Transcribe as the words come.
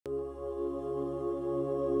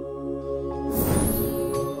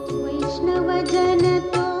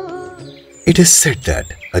It is said that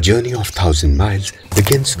a journey of 1,000 miles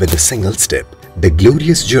begins with a single step. The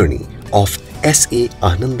glorious journey of S.A.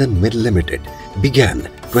 Aanandan Mill Limited began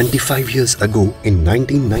 25 years ago in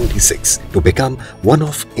 1996 to become one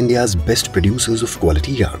of India's best producers of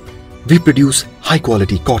quality yarn. We produce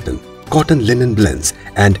high-quality cotton, cotton linen blends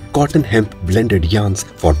and cotton hemp blended yarns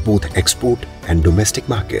for both export and domestic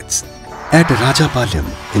markets. At Rajapalyam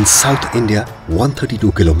in South India,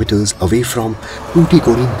 132 kilometers away from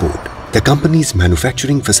Tuticorin port, the company's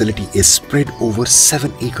manufacturing facility is spread over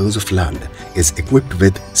 7 acres of land, is equipped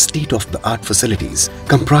with state-of-the-art facilities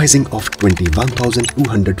comprising of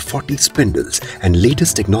 21,240 spindles and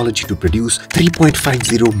latest technology to produce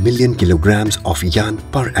 3.50 million kilograms of yarn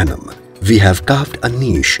per annum. We have carved a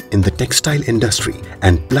niche in the textile industry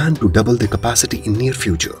and plan to double the capacity in near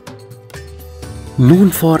future.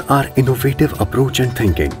 Known for our innovative approach and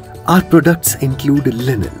thinking, our products include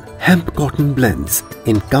linen, hemp cotton blends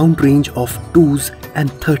in count range of 2s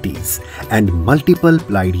and 30s and multiple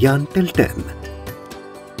plied yarn till 10.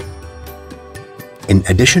 In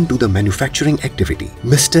addition to the manufacturing activity,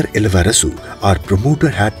 Mr. Ilvarasu, our promoter,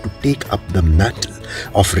 had to take up the mantle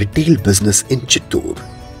of retail business in Chittoor,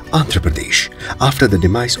 Andhra Pradesh, after the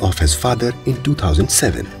demise of his father in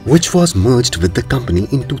 2007, which was merged with the company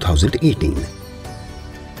in 2018.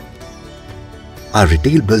 Our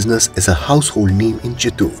retail business is a household name in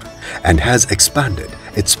Chittoor and has expanded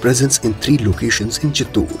its presence in 3 locations in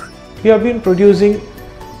Chittoor. We have been producing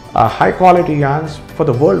high quality yarns for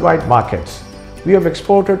the worldwide markets. We have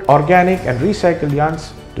exported organic and recycled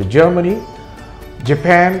yarns to Germany,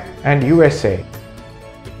 Japan and USA.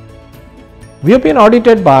 We have been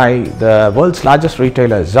audited by the world's largest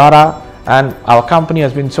retailer Zara, and our company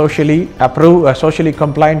has been socially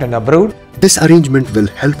compliant and approved. This arrangement will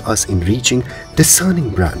help us in reaching discerning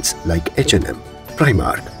brands like H&M,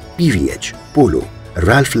 Primark, PVH, Polo,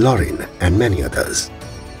 Ralph Lauren and many others.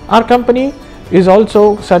 Our company is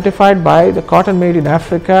also certified by the Cotton Made in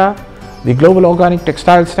Africa, the Global Organic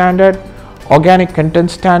Textile Standard, Organic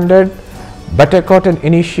Content Standard, Butter Cotton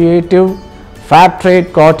Initiative, Fair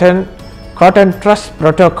Trade Cotton, Cotton Trust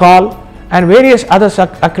Protocol and various other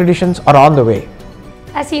accreditations are on the way.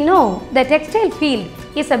 As you know, the textile field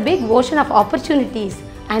is a big ocean of opportunities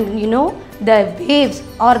and the waves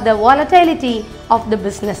or the volatility of the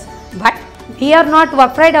business. But we are not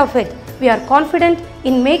afraid of it. We are confident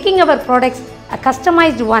in making our products a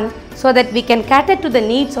customized one so that we can cater to the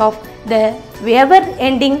needs of the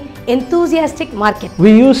ever-ending enthusiastic market.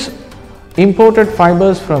 We use imported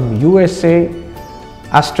fibers from USA,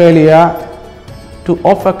 Australia to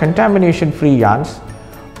offer contamination-free yarns.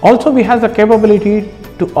 Also, we have the capability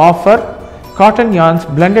to offer cotton yarns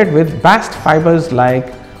blended with bast fibers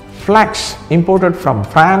like flax imported from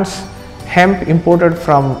France, hemp imported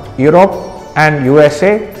from Europe and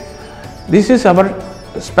USA. This is our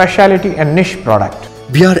specialty and niche product.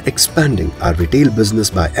 We are expanding our retail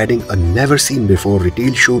business by adding a never-seen-before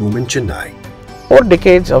retail showroom in Chennai. 4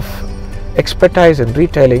 decades of expertise in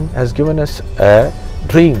retailing has given us a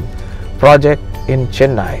dream project in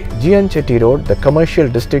Chennai, GN Chetty Road, the commercial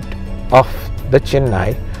district of the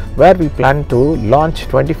Chennai, where we plan to launch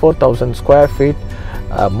 24,000 square feet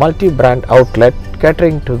multi-brand outlet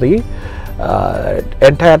catering to the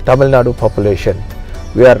entire Tamil Nadu population.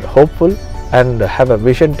 We are hopeful and have a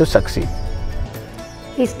vision to succeed.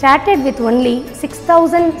 We started with only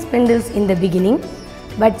 6,000 spindles in the beginning,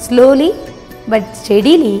 but slowly but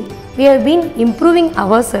steadily we have been improving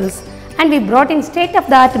ourselves and we brought in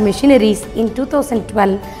state-of-the-art machineries in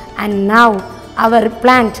 2012 and now our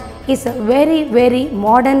plant is a very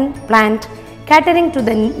modern plant catering to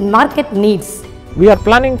the market needs. We are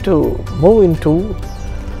planning to move into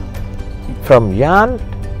from yarn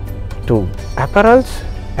to apparels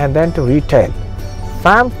and then to retail.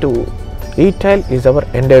 Farm to retail is our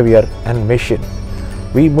endeavor and mission.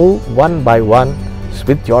 We move one by one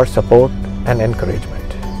with your support and encouragement.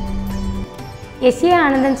 S.A.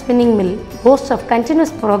 Aanandan Spinning Mill boasts of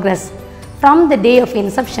continuous progress from the day of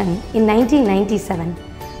inception in 1997.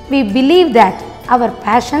 We believe that our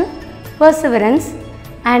passion, perseverance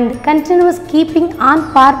and continuous keeping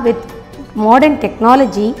on par with modern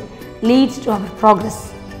technology leads to our progress.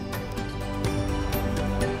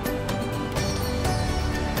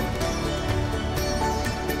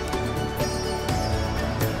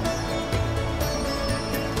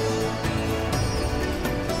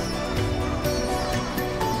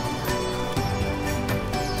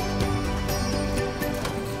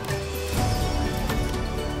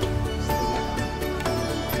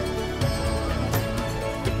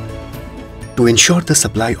 To ensure the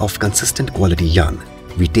supply of consistent quality yarn,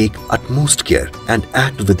 we take utmost care and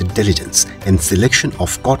act with diligence in selection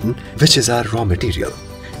of cotton, which is our raw material.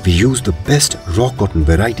 We use the best raw cotton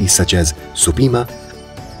varieties such as Supima,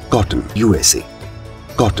 cotton USA,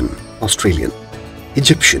 cotton Australian,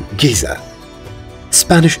 Egyptian Giza,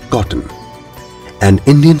 Spanish cotton, and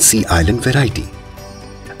Indian Sea Island variety,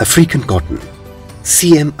 African cotton,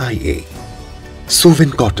 CMIA,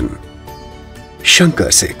 Sovin cotton,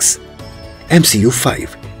 Shankar 6, MCU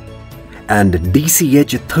 5, and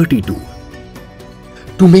DCH 32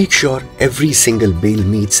 to make sure every single bale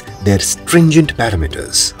meets their stringent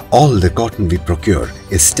parameters. All the cotton we procure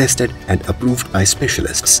is tested and approved by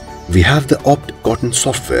specialists. We have the Opt Cotton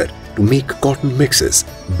software to make cotton mixes,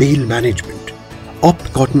 bale management.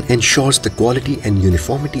 Opt Cotton ensures the quality and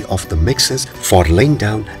uniformity of the mixes for laying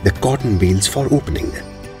down the cotton bales for opening.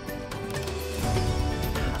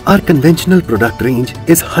 Our conventional product range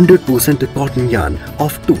is 100% cotton yarn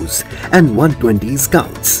of 2s and 120s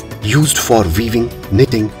counts, used for weaving,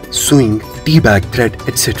 knitting, sewing, tea bag thread,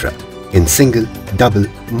 etc. in single, double,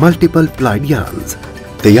 multiple plied yarns.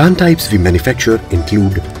 The yarn types we manufacture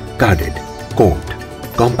include carded, combed,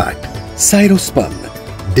 compact, cyrospun,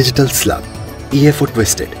 digital slub, EFO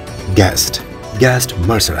twisted, gassed,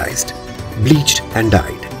 mercerized, bleached and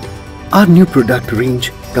dyed. Our new product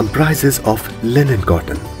range comprises of linen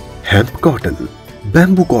cotton, hemp cotton,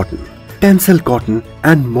 bamboo cotton, tencel cotton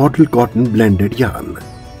and model cotton blended yarn.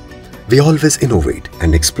 We always innovate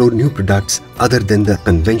and explore new products other than the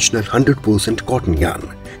conventional 100% cotton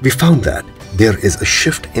yarn. We found that there is a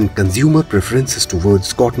shift in consumer preferences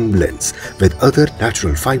towards cotton blends with other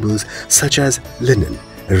natural fibers such as linen,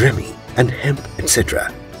 remi and hemp,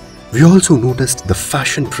 etc. We also noticed the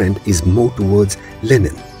fashion trend is more towards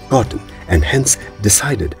linen, cotton, and hence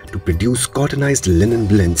decided to produce cottonized linen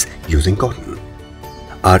blends using cotton.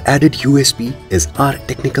 Our added USP is our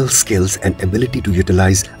technical skills and ability to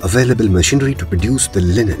utilize available machinery to produce the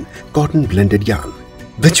linen cotton blended yarn,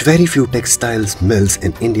 which very few textiles mills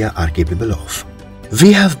in India are capable of.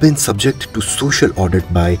 We have been subject to social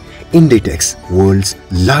audit by Inditex, world's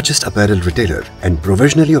largest apparel retailer, and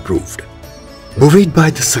provisionally approved. Buoyed by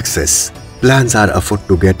the success, plans are afoot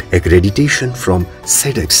to get accreditation from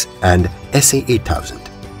SEDEX and SA 8000.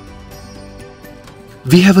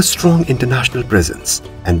 We have a strong international presence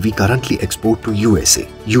and we currently export to USA,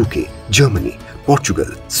 UK, Germany, Portugal,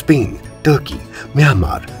 Spain, Turkey,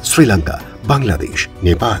 Myanmar, Sri Lanka, Bangladesh,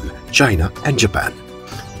 Nepal, China and Japan.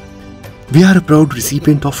 We are a proud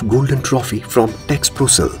recipient of Golden Trophy from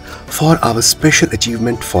TexProsil for our special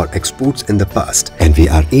achievement for exports in the past, and we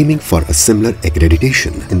are aiming for a similar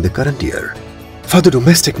accreditation in the current year. For the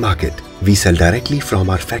domestic market, we sell directly from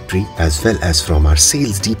our factory as well as from our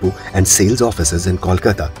sales depot and sales offices in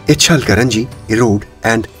Kolkata, Ichalkaranji, Erode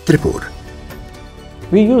and Tripur.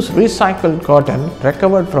 We use recycled cotton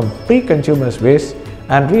recovered from pre-consumer's waste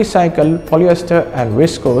and recycled polyester and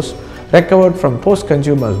viscose recovered from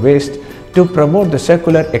post-consumer's waste to promote the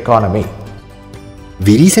circular economy.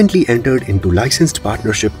 We recently entered into licensed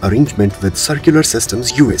partnership arrangement with Circular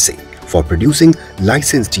Systems USA for producing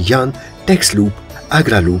licensed yarn, TexLoop,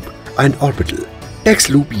 AgraLoop and Orbital.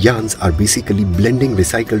 TexLoop yarns are basically blending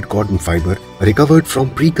recycled cotton fiber recovered from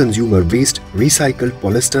pre-consumer waste, recycled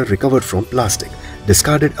polyester recovered from plastic,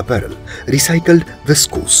 discarded apparel, recycled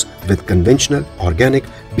viscose with conventional organic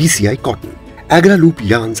BCI cotton. AgraLoop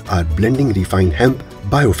yarns are blending refined hemp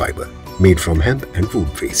biofiber made from hemp and food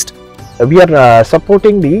waste. We are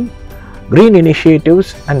supporting the green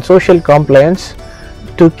initiatives and social compliance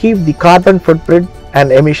to keep the carbon footprint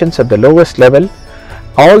and emissions at the lowest level.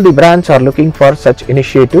 All the brands are looking for such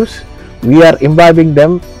initiatives. We are imbibing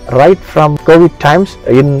them right from COVID times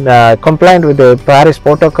in compliant with the Paris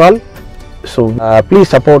Protocol. So please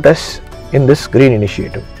support us in this green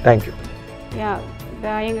initiative. Thank you.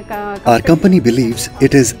 Our company believes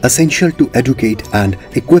it is essential to educate and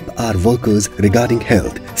equip our workers regarding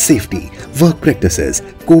health, safety, work practices,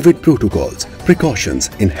 COVID protocols, precautions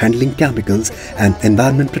in handling chemicals and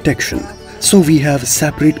environment protection. So we have a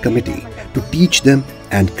separate committee to teach them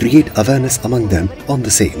and create awareness among them on the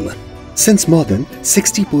same. Since more than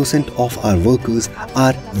 60% of our workers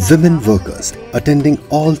are women workers attending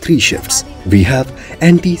all 3 shifts, we have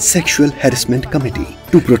Anti-Sexual Harassment Committee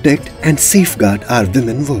to protect and safeguard our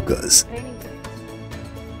women workers.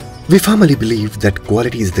 We firmly believe that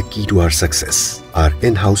quality is the key to our success. Our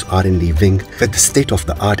in-house R&D wing with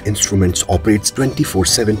state-of-the-art instruments operates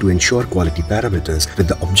 24/7 to ensure quality parameters with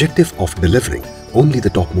the objective of delivering only the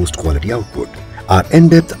topmost quality output. Our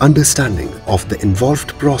in-depth understanding of the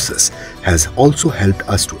involved process has also helped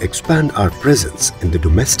us to expand our presence in the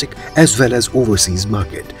domestic as well as overseas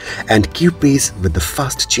market and keep pace with the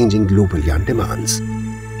fast-changing global yarn demands.